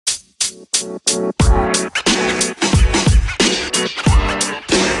Hi,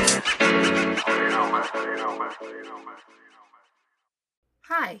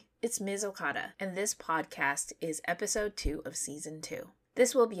 it's Ms. Okada, and this podcast is episode 2 of season 2.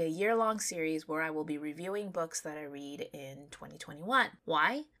 This will be a year-long series where I will be reviewing books that I read in 2021.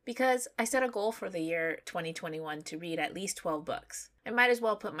 Why? Because I set a goal for the year 2021 to read at least 12 books. I might as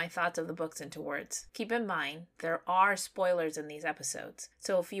well put my thoughts of the books into words. Keep in mind, there are spoilers in these episodes,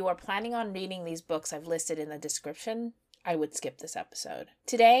 so if you are planning on reading these books I've listed in the description, I would skip this episode.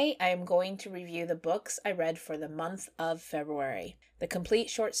 Today, I am going to review the books I read for the month of February. The Complete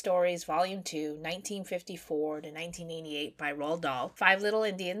Short Stories, Volume 2, 1954 to 1988 by Roald Dahl, Five Little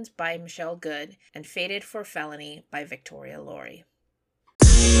Indians by Michelle Good, and Fated for Felony by Victoria Laurie.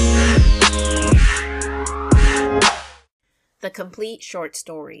 The Complete Short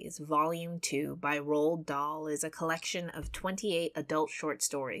Stories, Volume 2 by Roald Dahl is a collection of 28 adult short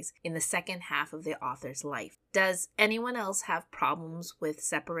stories in the second half of the author's life. Does anyone else have problems with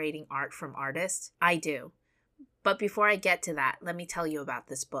separating art from artist? I do. But before I get to that, let me tell you about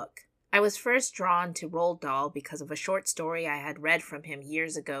this book. I was first drawn to Roald Dahl because of a short story I had read from him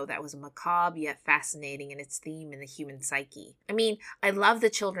years ago that was macabre yet fascinating in its theme in the human psyche. I mean, I love the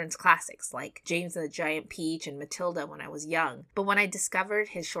children's classics like James and the Giant Peach and Matilda when I was young, but when I discovered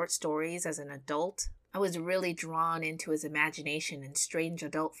his short stories as an adult, I was really drawn into his imagination and strange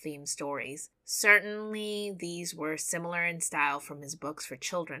adult-themed stories. Certainly, these were similar in style from his books for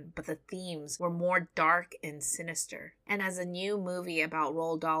children, but the themes were more dark and sinister. And as a new movie about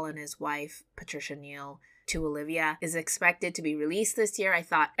Roald Dahl and his wife, Patricia Neal, to Olivia, is expected to be released this year, I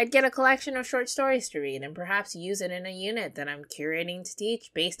thought I'd get a collection of short stories to read and perhaps use it in a unit that I'm curating to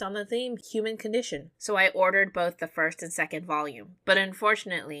teach based on the theme human condition. So I ordered both the first and second volume, but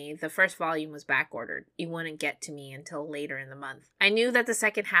unfortunately the first volume was backordered. It wouldn't get to me until later in the month. I knew that the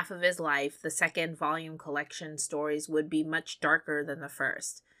second half of his life, the second volume collection stories, would be much darker than the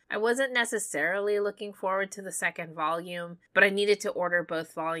first. I wasn't necessarily looking forward to the second volume, but I needed to order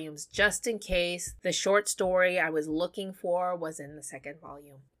both volumes just in case the short story I was looking for was in the second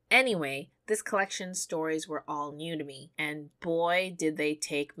volume. Anyway, this collection's stories were all new to me, and boy did they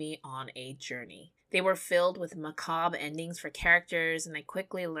take me on a journey. They were filled with macabre endings for characters, and I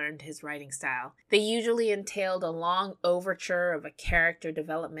quickly learned his writing style. They usually entailed a long overture of a character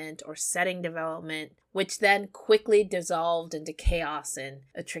development or setting development, which then quickly dissolved into chaos and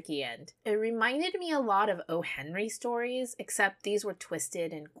a tricky end. It reminded me a lot of O. Henry stories, except these were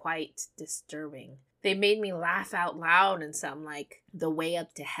twisted and quite disturbing. They made me laugh out loud in some like The Way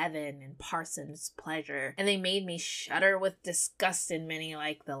Up to Heaven and Parson's Pleasure, and they made me shudder with disgust in many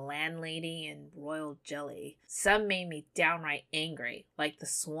like The Landlady and Royal Jelly. Some made me downright angry, like The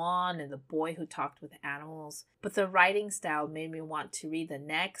Swan and The Boy Who Talked with Animals, but the writing style made me want to read the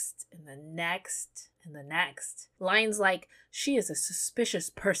next and the next and the next. Lines like, "She is a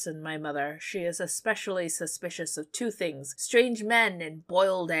suspicious person, my mother. She is especially suspicious of two things, strange men and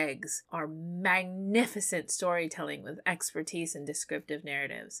boiled eggs," are magnificent storytelling with expertise and descriptive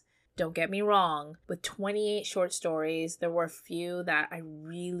narratives. Don't get me wrong, with 28 short stories, there were a few that I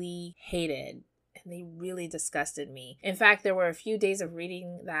really hated. And they really disgusted me. In fact, there were a few days of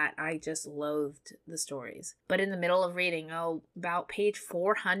reading that I just loathed the stories. But in the middle of reading, about page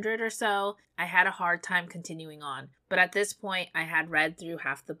 400 or so, I had a hard time continuing on. But at this point, I had read through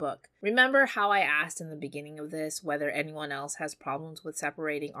half the book. Remember how I asked in the beginning of this whether anyone else has problems with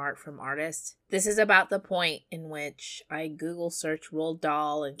separating art from artists? This is about the point in which I Google searched Roald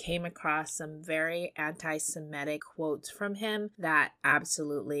Dahl and came across some very anti-Semitic quotes from him that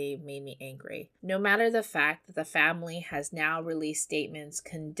absolutely made me angry. No matter the fact that the family has now released statements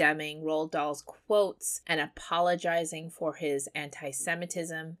condemning Roald Dahl's quotes and apologizing for his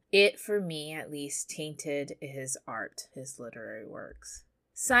anti-Semitism, it, for me at least, tainted his art, his literary works.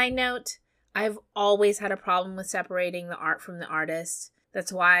 Side note, I've always had a problem with separating the art from the artist.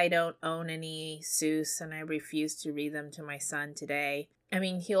 That's why I don't own any Seuss and I refuse to read them to my son today. I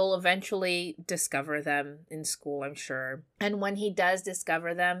mean, he'll eventually discover them in school, I'm sure. And when he does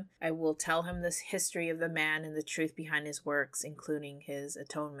discover them, I will tell him the history of the man and the truth behind his works, including his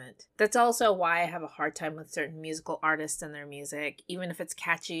atonement. That's also why I have a hard time with certain musical artists and their music. Even if it's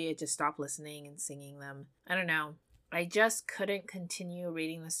catchy, I just stop listening and singing them. I don't know. I just couldn't continue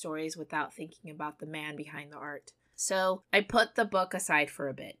reading the stories without thinking about the man behind the art. So I put the book aside for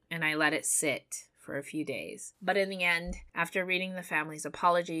a bit, and I let it sit for a few days. But in the end, after reading the family's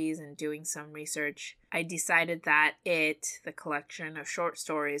apologies and doing some research, I decided that the collection of short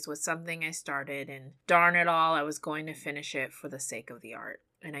stories, was something I started, and darn it all, I was going to finish it for the sake of the art.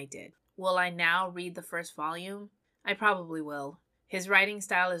 And I did. Will I now read the first volume? I probably will. His writing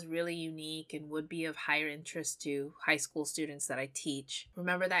style is really unique and would be of higher interest to high school students that I teach.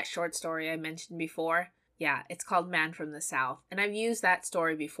 Remember that short story I mentioned before? Yeah, it's called Man from the South, and I've used that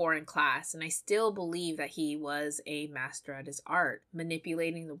story before in class, and I still believe that he was a master at his art,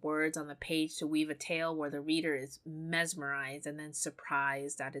 manipulating the words on the page to weave a tale where the reader is mesmerized and then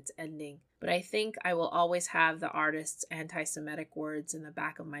surprised at its ending. But I think I will always have the artist's anti-Semitic words in the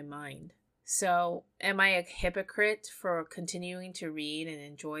back of my mind. So, am I a hypocrite for continuing to read and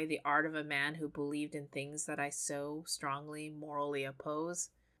enjoy the art of a man who believed in things that I so strongly morally oppose?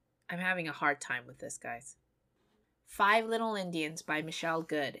 I'm having a hard time with this, guys. Five Little Indians by Michelle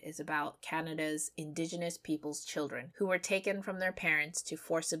Good is about Canada's Indigenous people's children who were taken from their parents to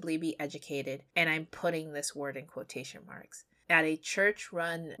forcibly be educated, and I'm putting this word in quotation marks, at a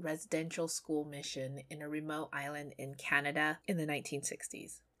church-run residential school mission in a remote island in Canada in the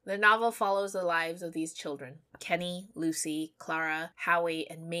 1960s. The novel follows the lives of these children, Kenny, Lucy, Clara, Howie,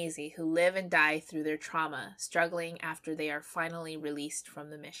 and Maisie, who live and die through their trauma, struggling after they are finally released from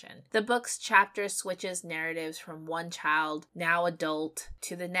the mission. The book's chapter switches narratives from one child, now adult,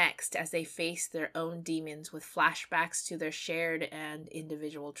 to the next as they face their own demons with flashbacks to their shared and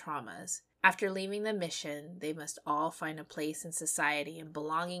individual traumas. After leaving the mission, they must all find a place in society and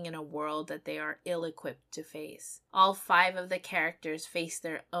belonging in a world that they are ill-equipped to face. All five of the characters face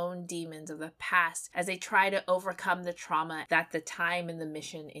their own demons of the past as they try to overcome the trauma that the time in the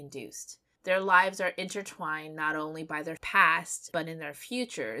mission induced. Their lives are intertwined not only by their past, but in their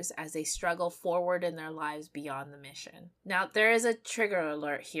futures as they struggle forward in their lives beyond the mission. Now, there is a trigger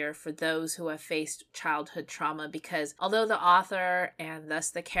alert here for those who have faced childhood trauma because although the author and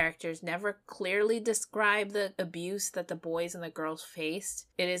thus the characters never clearly describe the abuse that the boys and the girls faced,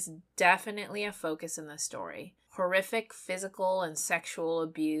 it is definitely a focus in the story. Horrific physical and sexual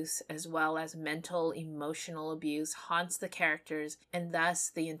abuse, as well as mental, emotional abuse, haunts the characters and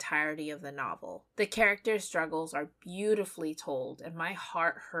thus the entirety of the novel. The characters' struggles are beautifully told, and my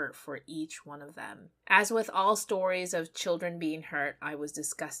heart hurt for each one of them. As with all stories of children being hurt, I was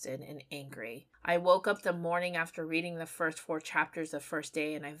disgusted and angry. I woke up the morning after reading the first 4 chapters the first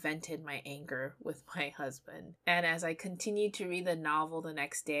day and I vented my anger with my husband. And as I continued to read the novel the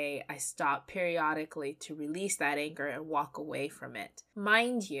next day, I stopped periodically to release that anger and walk away from it.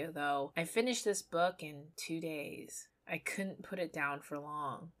 Mind you, though, I finished this book in 2 days. I couldn't put it down for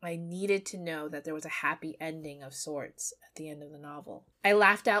long. I needed to know that there was a happy ending of sorts at the end of the novel. I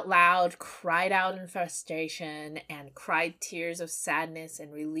laughed out loud, cried out in frustration, and cried tears of sadness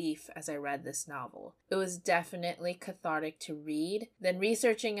and relief as I read this novel. It was definitely cathartic to read. Then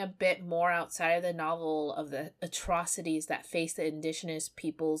researching a bit more outside of the novel of the atrocities that face the Indigenous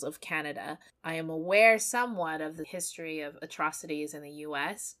peoples of Canada, I am aware somewhat of the history of atrocities in the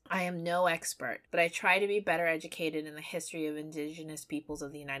US. I am no expert, but I try to be better educated in the history of Indigenous peoples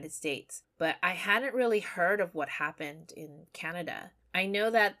of the United States. But I hadn't really heard of what happened in Canada. I know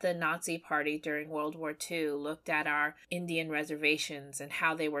that the Nazi Party during World War II looked at our Indian reservations and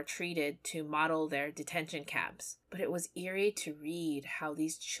how they were treated to model their detention camps. But it was eerie to read how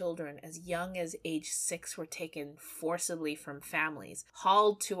these children as young as age 6 were taken forcibly from families,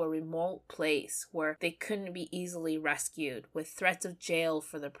 hauled to a remote place where they couldn't be easily rescued, with threats of jail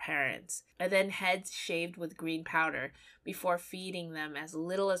for their parents, and then heads shaved with green powder before feeding them as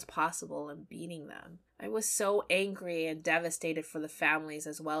little as possible and beating them. I was so angry and devastated for the families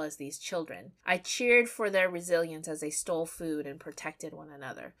as well as these children. I cheered for their resilience as they stole food and protected one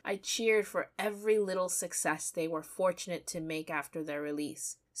another. I cheered for every little success they were fortunate to make after their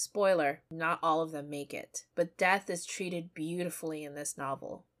release. Spoiler, not all of them make it, but death is treated beautifully in this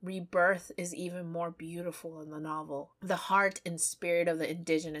novel. Rebirth is even more beautiful in the novel. The heart and spirit of the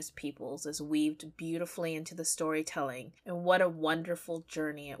Indigenous peoples is weaved beautifully into the storytelling, and what a wonderful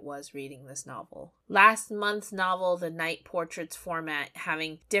journey it was reading this novel. Last month's novel, the Night Portraits format,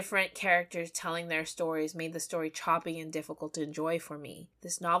 having different characters telling their stories, made the story choppy and difficult to enjoy for me.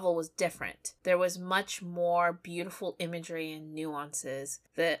 This novel was different. There was much more beautiful imagery and nuances.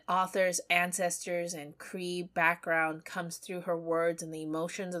 The author's ancestors and Cree background comes through her words, and the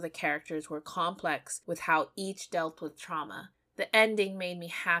emotions of the characters were complex with how each dealt with trauma. The ending made me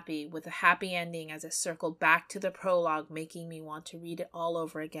happy, with a happy ending as it circled back to the prologue, making me want to read it all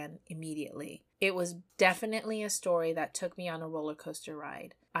over again immediately. It was definitely a story that took me on a roller coaster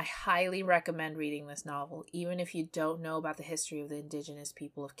ride. I highly recommend reading this novel, even if you don't know about the history of the Indigenous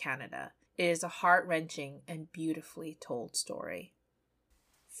people of Canada. It is a heart-wrenching and beautifully told story.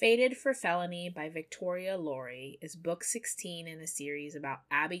 Fated for Felony by Victoria Laurie is book 16 in a series about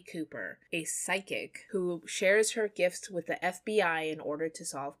Abby Cooper, a psychic who shares her gifts with the FBI in order to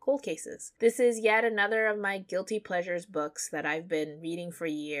solve cold cases. This is yet another of my guilty pleasures books that I've been reading for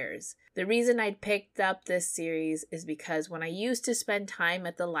years. The reason I picked up this series is because when I used to spend time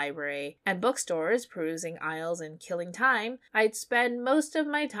at the library and bookstores perusing aisles and killing time, I'd spend most of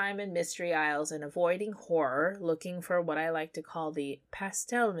my time in mystery aisles and avoiding horror, looking for what I like to call the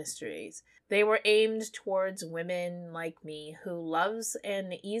pastel mysteries. They were aimed towards women like me who loves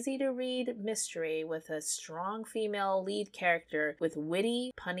an easy-to-read mystery with a strong female lead character with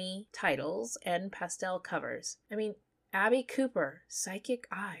witty, punny titles and pastel covers. Abby Cooper, Psychic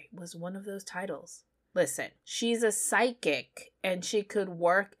Eye, was one of those titles. Listen, she's a psychic and she could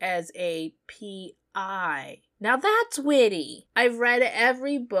work as a PI. Now that's witty. I've read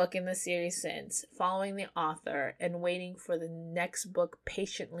every book in the series since, following the author and waiting for the next book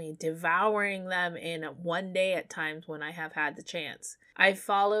patiently, devouring them in one day at times when I have had the chance. I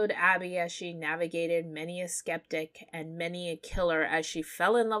followed Abby as she navigated many a skeptic and many a killer as she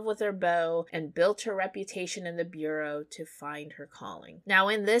fell in love with her beau and built her reputation in the bureau to find her calling. Now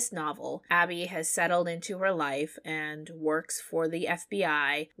in this novel, Abby has settled into her life and works for the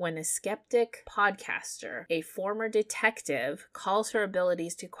FBI when a skeptic podcaster, a former detective, calls her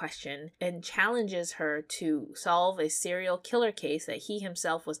abilities to question and challenges her to solve a serial killer case that he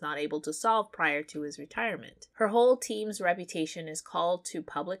himself was not able to solve prior to his retirement. Her whole team's reputation is called to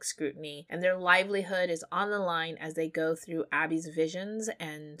public scrutiny, and their livelihood is on the line as they go through Abby's visions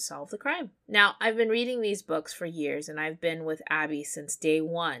and solve the crime. Now, I've been reading these books for years, and I've been with Abby since day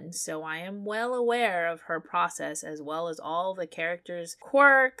one, so I am well aware of her process as well as all the characters'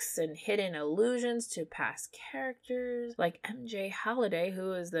 quirks and hidden allusions to past characters, like MJ Halliday,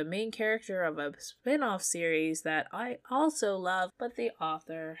 who is the main character of a spin-off series that I also love, but the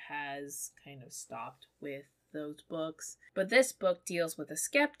author has kind of stopped with those books. But this book deals with a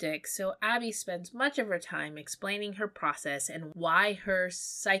skeptic, so Abby spends much of her time explaining her process and why her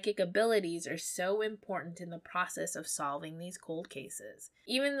psychic abilities are so important in the process of solving these cold cases.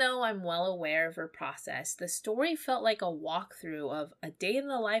 Even though I'm well aware of her process, the story felt like a walkthrough of a day in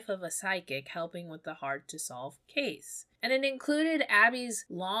the life of a psychic helping with the hard-to-solve case. And it included Abby's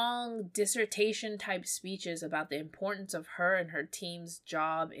long dissertation-type speeches about the importance of her and her team's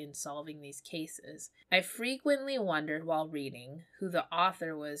job in solving these cases. I frequently wondered while reading who the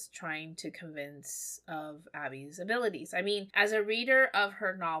author was trying to convince of Abby's abilities. As a reader of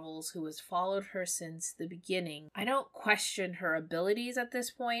her novels who has followed her since the beginning, I don't question her abilities at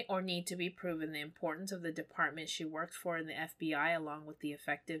this point or need to be proven the importance of the department she worked for in the FBI along with the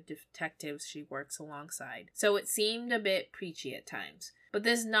effective detectives she works alongside. So it seemed a bit preachy at times. But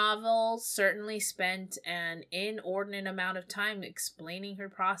this novel certainly spent an inordinate amount of time explaining her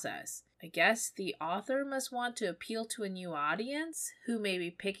process. I guess the author must want to appeal to a new audience who may be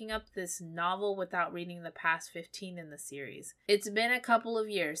picking up this novel without reading the past 15 in the series. It's been a couple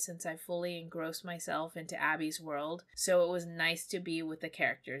of years since I fully engrossed myself into Abby's world, so it was nice to be with the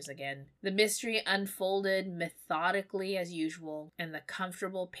characters again. The mystery unfolded methodically as usual, and the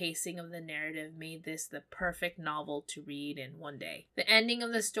comfortable pacing of the narrative made this the perfect novel to read in one day. The ending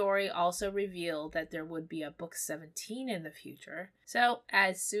of the story also revealed that there would be a book 17 in the future, so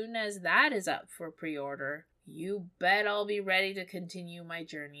as soon as that is up for pre-order, you bet I'll be ready to continue my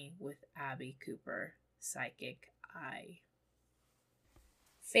journey with Abby Cooper, Psychic Eye.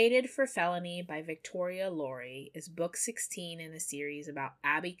 Fated for Felony by Victoria Laurie is book 16 in a series about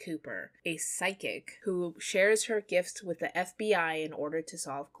Abby Cooper, a psychic who shares her gifts with the FBI in order to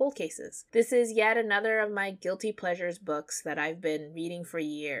solve cold cases. This is yet another of my guilty pleasures books that I've been reading for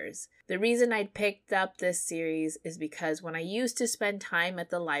years. The reason I picked up this series is because when I used to spend time at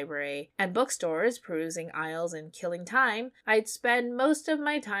the library and bookstores perusing aisles and killing time, I'd spend most of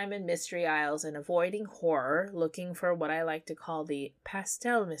my time in mystery aisles and avoiding horror, looking for what I like to call the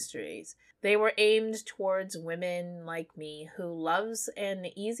pastel mysteries. They were aimed towards women like me who loves an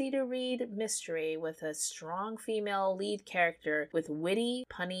easy-to-read mystery with a strong female lead character with witty,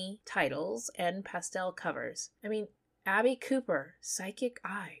 punny titles and pastel covers. Abby Cooper, Psychic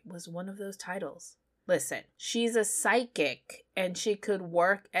Eye, was one of those titles. Listen, she's a psychic and she could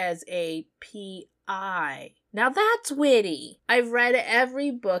work as a PI. Now that's witty. I've read every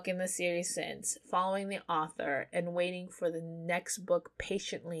book in the series since, following the author and waiting for the next book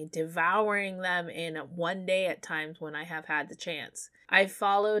patiently, devouring them in one day at times when I have had the chance. I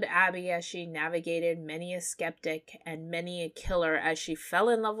followed Abby as she navigated many a skeptic and many a killer as she fell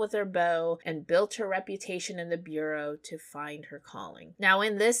in love with her beau and built her reputation in the Bureau to find her calling. Now,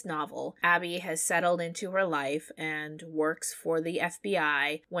 in this novel, Abby has settled into her life and works for the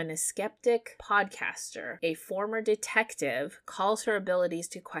FBI when a skeptic podcaster, a former detective, calls her abilities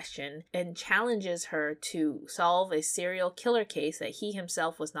to question and challenges her to solve a serial killer case that he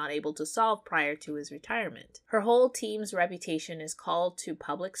himself was not able to solve prior to his retirement. Her whole team's reputation is called to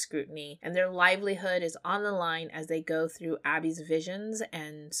public scrutiny, and their livelihood is on the line as they go through Abby's visions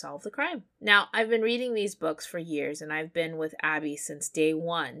and solve the crime. Now, I've been reading these books for years, and I've been with Abby since day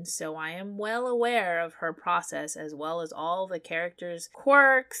one, so I am well aware of her process as well as all the characters'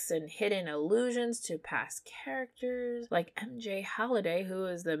 quirks and hidden allusions to past characters, like MJ Halliday, who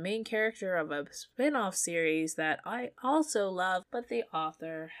is the main character of a spin-off series that I also love, but the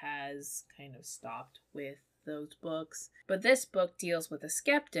author has kind of stopped with those books. But this book deals with a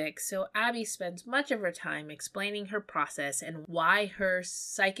skeptic, so Abby spends much of her time explaining her process and why her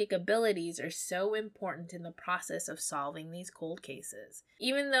psychic abilities are so important in the process of solving these cold cases.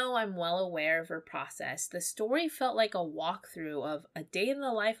 Even though I'm well aware of her process, the story felt like a walkthrough of a day in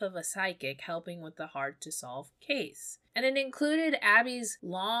the life of a psychic helping with the hard-to-solve case. And it included Abby's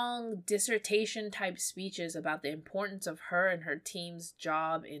long dissertation-type speeches about the importance of her and her team's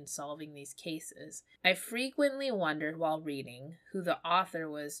job in solving these cases. I frequently wondered while reading who the author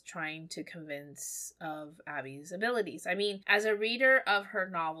was trying to convince of Abby's abilities. I mean, as a reader of her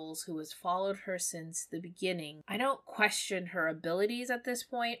novels who has followed her since the beginning, I don't question her abilities at this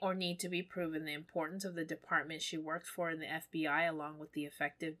point or need to be proven the importance of the department she worked for in the FBI along with the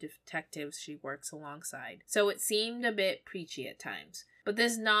effective detectives she works alongside. So it seemed a bit preachy at times. But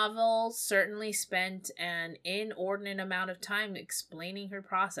this novel certainly spent an inordinate amount of time explaining her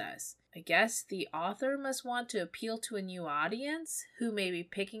process. I guess the author must want to appeal to a new audience who may be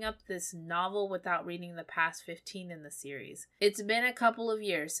picking up this novel without reading the past 15 in the series. It's been a couple of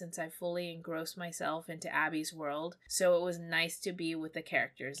years since I fully engrossed myself into Abby's world, so it was nice to be with the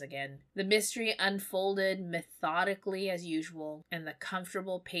characters again. The mystery unfolded methodically as usual, and the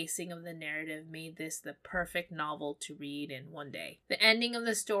comfortable pacing of the narrative made this the perfect novel to read in one day. The ending of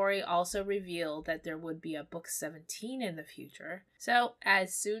the story also revealed that there would be a book 17 in the future, so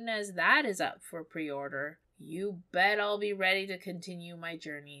as soon as that is up for pre-order, you bet I'll be ready to continue my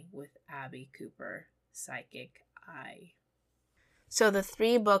journey with Abby Cooper, Psychic Eye. So the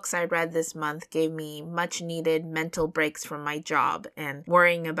 3 books I read this month gave me much needed mental breaks from my job and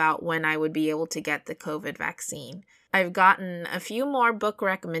worrying about when I would be able to get the COVID vaccine. I've gotten a few more book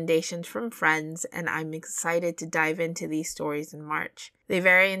recommendations from friends, and I'm excited to dive into these stories in March. They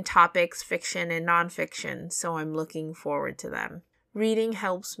vary in topics, fiction and nonfiction, so I'm looking forward to them. Reading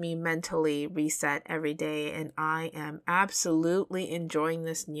helps me mentally reset every day, and I am absolutely enjoying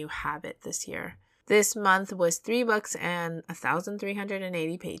this new habit this year. This month was 3 books and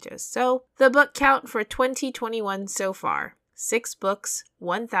 1,380 pages. So the book count for 2021 so far, 6 books,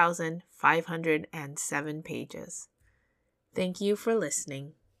 1,507 pages. Thank you for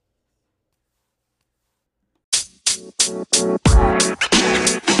listening.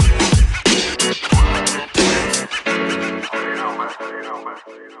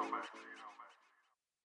 You know, man.